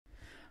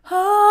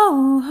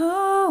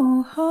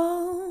ho,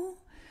 ho.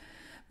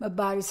 My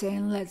body's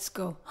saying, let's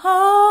go.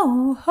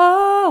 Ho,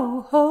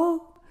 ho,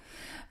 ho.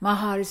 My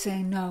heart is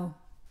saying no.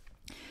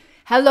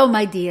 Hello,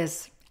 my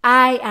dears.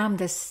 I am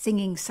the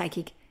singing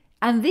psychic,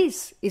 and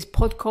this is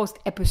podcast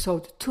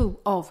episode 2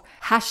 of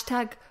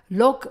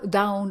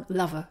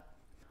 #LockdownLover.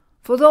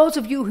 For those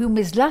of you who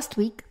missed last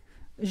week,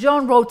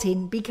 Jean wrote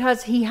in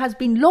because he has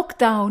been locked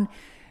down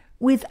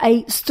with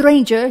a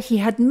stranger he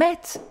had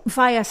met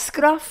via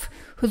Scruff,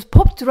 who's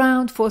popped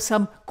around for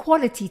some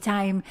quality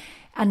time,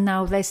 and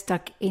now they're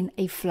stuck in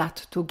a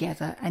flat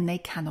together and they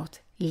cannot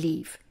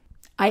leave.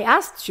 I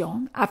asked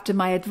Jean, after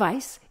my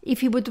advice,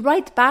 if he would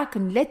write back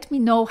and let me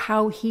know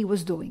how he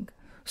was doing.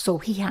 So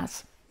he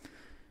has.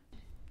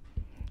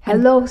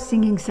 Hello,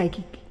 singing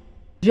psychic.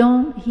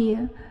 Jean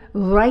here,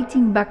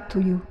 writing back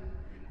to you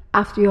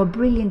after your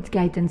brilliant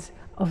guidance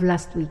of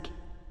last week.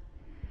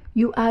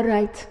 You are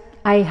right.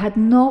 I had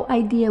no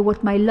idea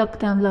what my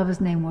lockdown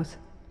lover's name was.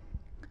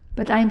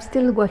 But I am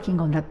still working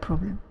on that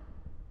problem.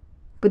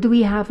 But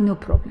we have no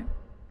problem.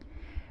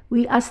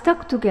 We are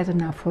stuck together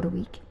now for a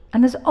week.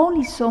 And there's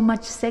only so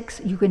much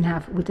sex you can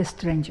have with a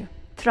stranger.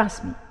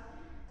 Trust me.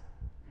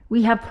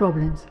 We have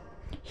problems.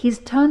 He's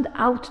turned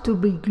out to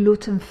be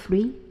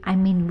gluten-free. I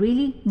mean,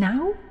 really,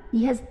 now?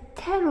 He has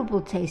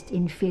terrible taste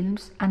in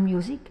films and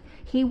music.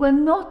 He will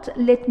not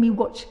let me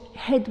watch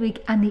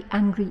Hedwig and the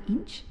Angry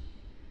Inch.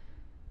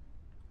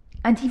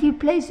 And if he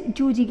plays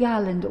Judy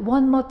Garland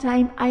one more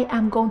time, I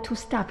am going to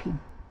stab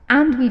him.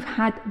 And we've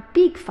had a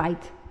big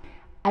fight.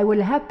 I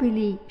will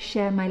happily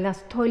share my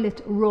last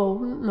toilet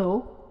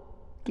Rollo.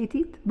 Get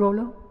it?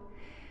 Rollo?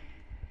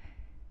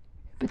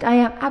 But I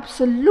am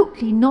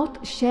absolutely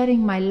not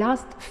sharing my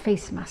last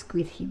face mask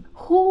with him.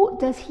 Who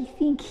does he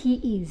think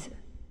he is?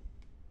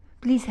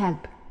 Please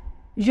help.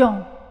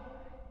 Jean,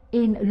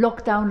 in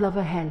lockdown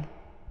lover hell.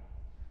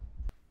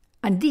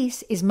 And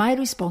this is my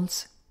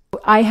response.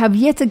 I have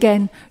yet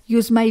again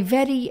used my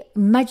very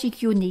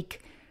magic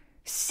unique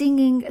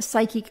singing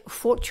psychic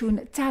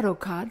fortune tarot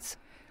cards,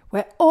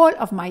 where all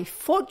of my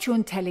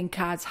fortune telling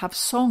cards have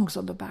songs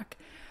on the back,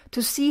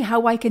 to see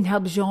how I can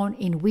help Jean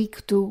in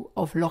week 2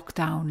 of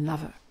Lockdown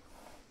Lover.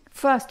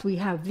 First, we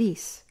have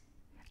this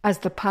as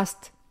the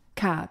past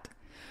card.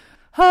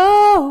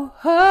 Ho,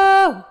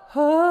 ho,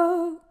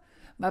 ho.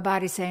 My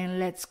body's saying,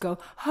 let's go.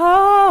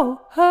 Ho,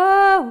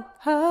 ho,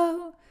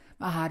 ho.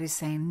 My heart is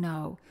saying,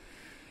 no.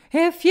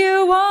 If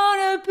you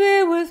want to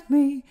be with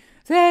me,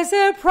 there's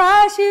a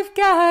price you've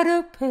got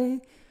to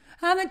pay.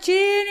 I'm a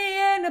genie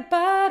in a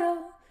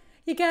bottle.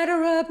 You got to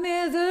rub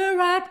me the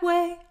right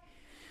way.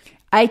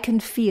 I can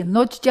feel,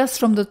 not just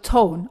from the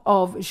tone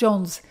of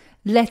Jean's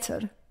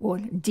letter, or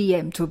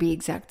DM to be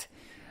exact,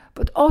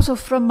 but also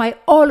from my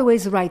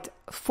always right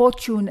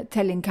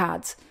fortune-telling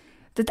cards,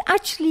 that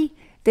actually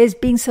there's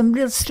been some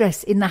real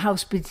stress in the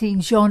house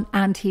between Jean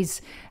and his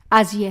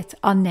as-yet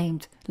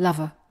unnamed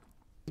lover.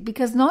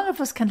 Because none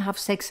of us can have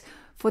sex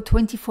for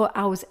 24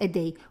 hours a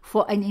day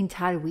for an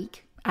entire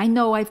week. I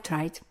know I've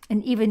tried,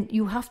 and even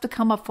you have to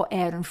come up for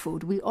air and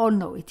food. We all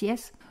know it,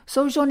 yes?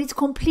 So, Jean, it's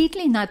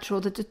completely natural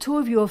that the two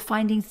of you are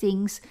finding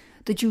things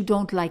that you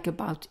don't like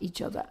about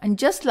each other. And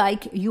just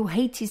like you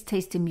hate his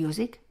taste in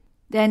music,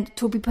 then,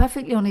 to be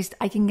perfectly honest,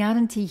 I can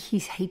guarantee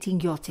he's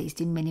hating your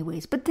taste in many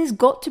ways. But there's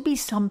got to be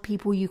some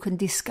people you can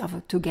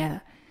discover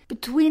together.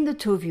 Between the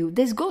two of you,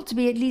 there's got to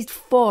be at least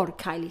 4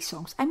 Kylie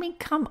songs. I mean,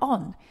 come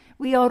on.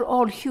 We are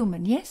all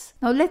human, yes?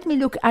 Now, let me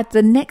look at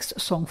the next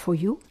song for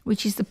you,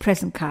 which is the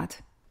present card.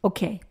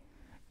 Okay.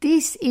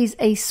 This is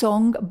a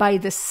song by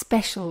The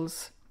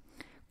Specials,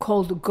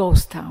 called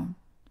Ghost Town.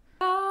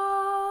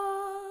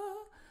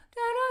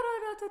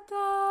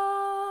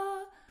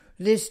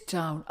 This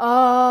town,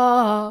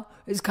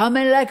 is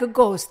coming like a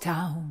ghost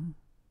town.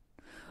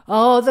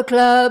 All the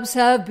clubs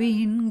have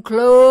been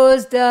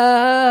closed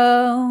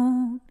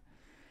down.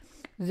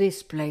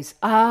 This place,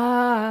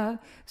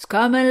 is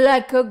coming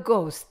like a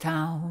ghost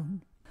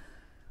town.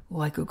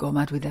 Oh, I could go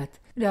mad with that.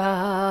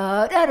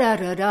 Da da da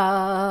da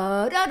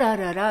da da da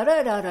da da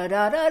da da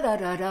da da da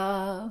da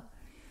da.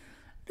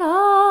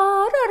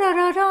 Da, da, da,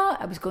 da, da.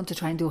 I was going to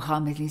try and do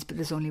harmonies, but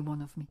there's only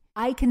one of me.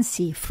 I can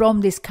see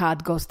from this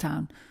card, Ghost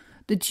Town,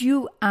 that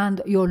you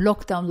and your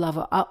lockdown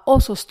lover are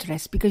also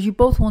stressed because you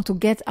both want to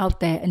get out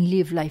there and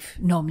live life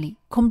normally,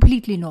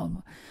 completely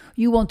normal.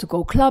 You want to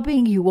go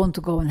clubbing, you want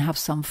to go and have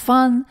some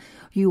fun,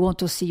 you want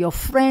to see your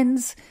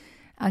friends,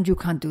 and you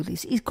can't do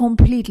this. It's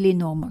completely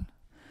normal.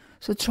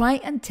 So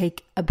try and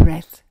take a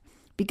breath,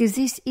 because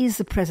this is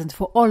the present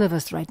for all of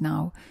us right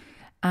now.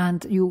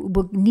 And you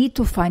will need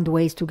to find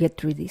ways to get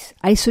through this.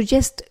 I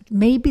suggest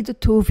maybe the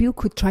two of you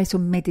could try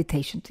some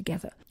meditation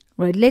together.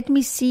 Right, let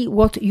me see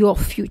what your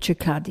future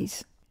card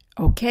is.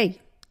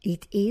 Okay,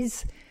 it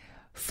is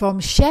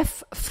from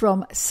Chef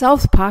from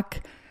South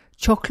Park,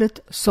 Chocolate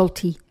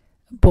Salty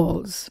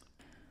Balls.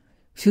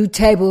 2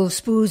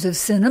 tablespoons of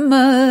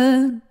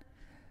cinnamon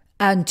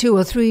and 2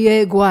 or 3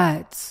 egg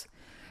whites.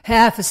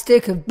 Half a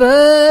stick of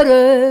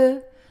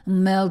butter,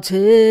 melt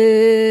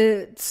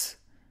it.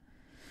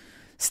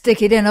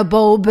 Stick it in a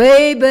bowl,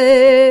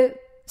 baby.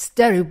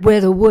 Stir it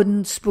with a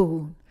wooden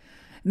spoon.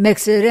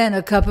 Mix it in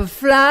a cup of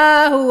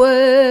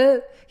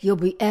flour. You'll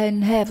be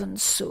in heaven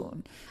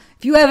soon.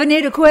 If you ever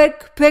need a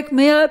quick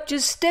pick-me-up,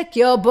 just stick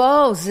your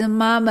balls in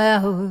my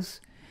mouth.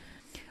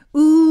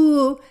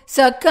 Ooh,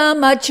 suck on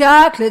my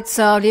chocolate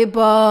salty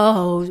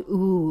balls.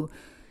 Ooh,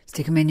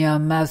 stick them in your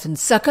mouth and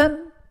suck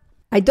them.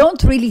 I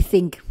don't really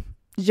think,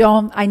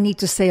 Jean, I need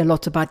to say a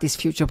lot about this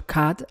future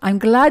card. I'm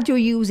glad you're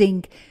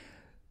using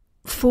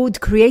food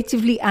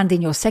creatively and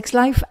in your sex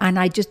life, and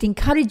I just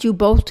encourage you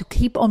both to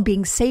keep on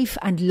being safe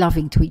and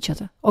loving to each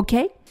other,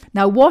 okay?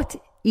 Now, what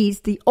is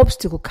the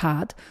obstacle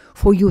card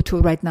for you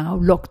two right now,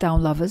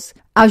 lockdown lovers?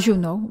 As you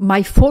know,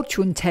 my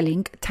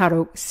fortune-telling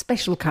tarot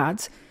special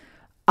cards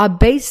are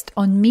based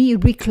on me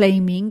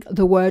reclaiming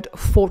the word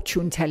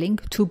fortune-telling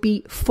to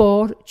be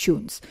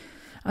fortunes.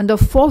 And the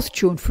fourth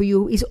tune for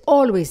you is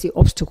always the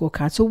obstacle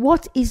card. So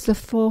what is the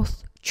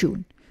fourth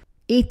tune?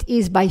 It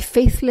is by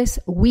Faithless,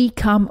 We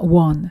Come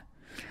One.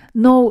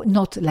 No,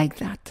 not like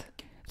that.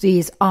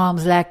 These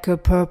arms lack a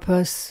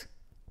purpose.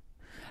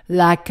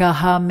 Like a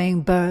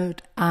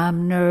hummingbird,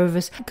 I'm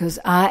nervous, 'cause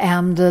I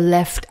am the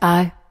left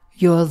eye,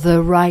 you're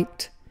the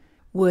right.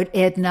 Would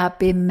it not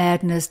be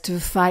madness to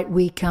fight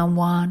We Come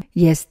One?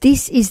 Yes,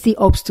 this is the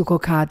obstacle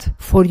card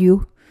for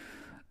you,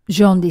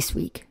 Jean, this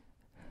week.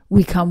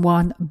 We Come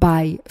One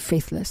by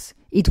Faithless.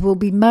 It will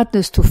be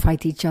madness to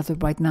fight each other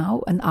right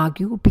now and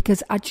argue,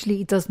 because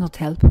actually it does not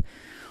help.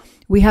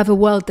 We have a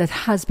world that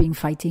has been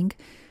fighting,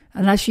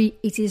 and actually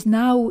it is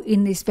now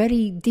in this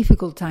very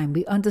difficult time.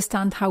 We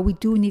understand how we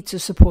do need to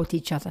support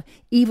each other,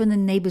 even the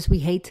neighbors we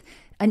hate,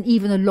 and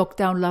even a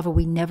lockdown lover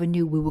we never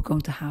knew we were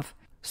going to have.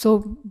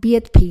 So be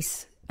at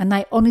peace. And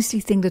I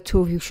honestly think the two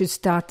of you should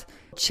start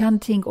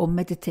chanting or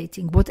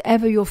meditating,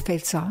 whatever your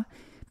faiths are.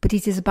 But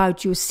it is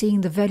about you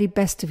seeing the very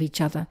best of each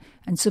other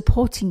and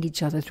supporting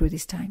each other through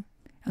this time.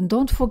 And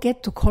don't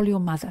forget to call your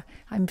mother.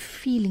 I'm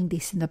feeling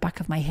this in the back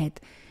of my head.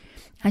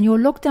 And your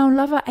lockdown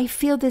lover, I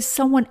feel there's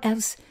someone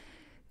else.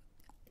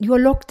 Your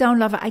lockdown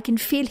lover, I can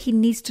feel he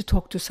needs to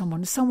talk to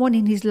someone. Someone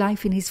in his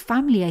life, in his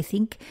family, I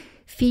think,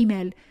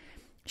 female.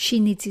 She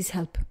needs his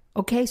help.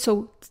 Okay,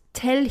 so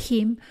tell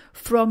him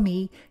from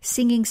me,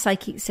 Singing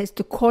Psychic says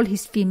to call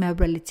his female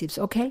relatives,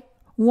 okay?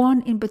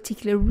 One in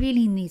particular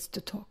really needs to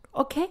talk,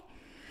 okay?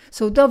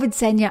 So Do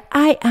Widzenia,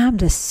 I am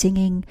the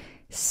Singing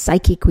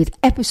Psychic with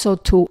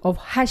episode 2 of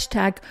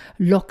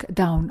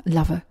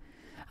 #LockdownLover.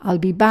 I'll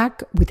be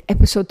back with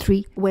episode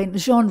 3 when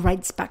Jean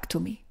writes back to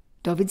me.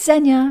 Do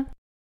Widzenia.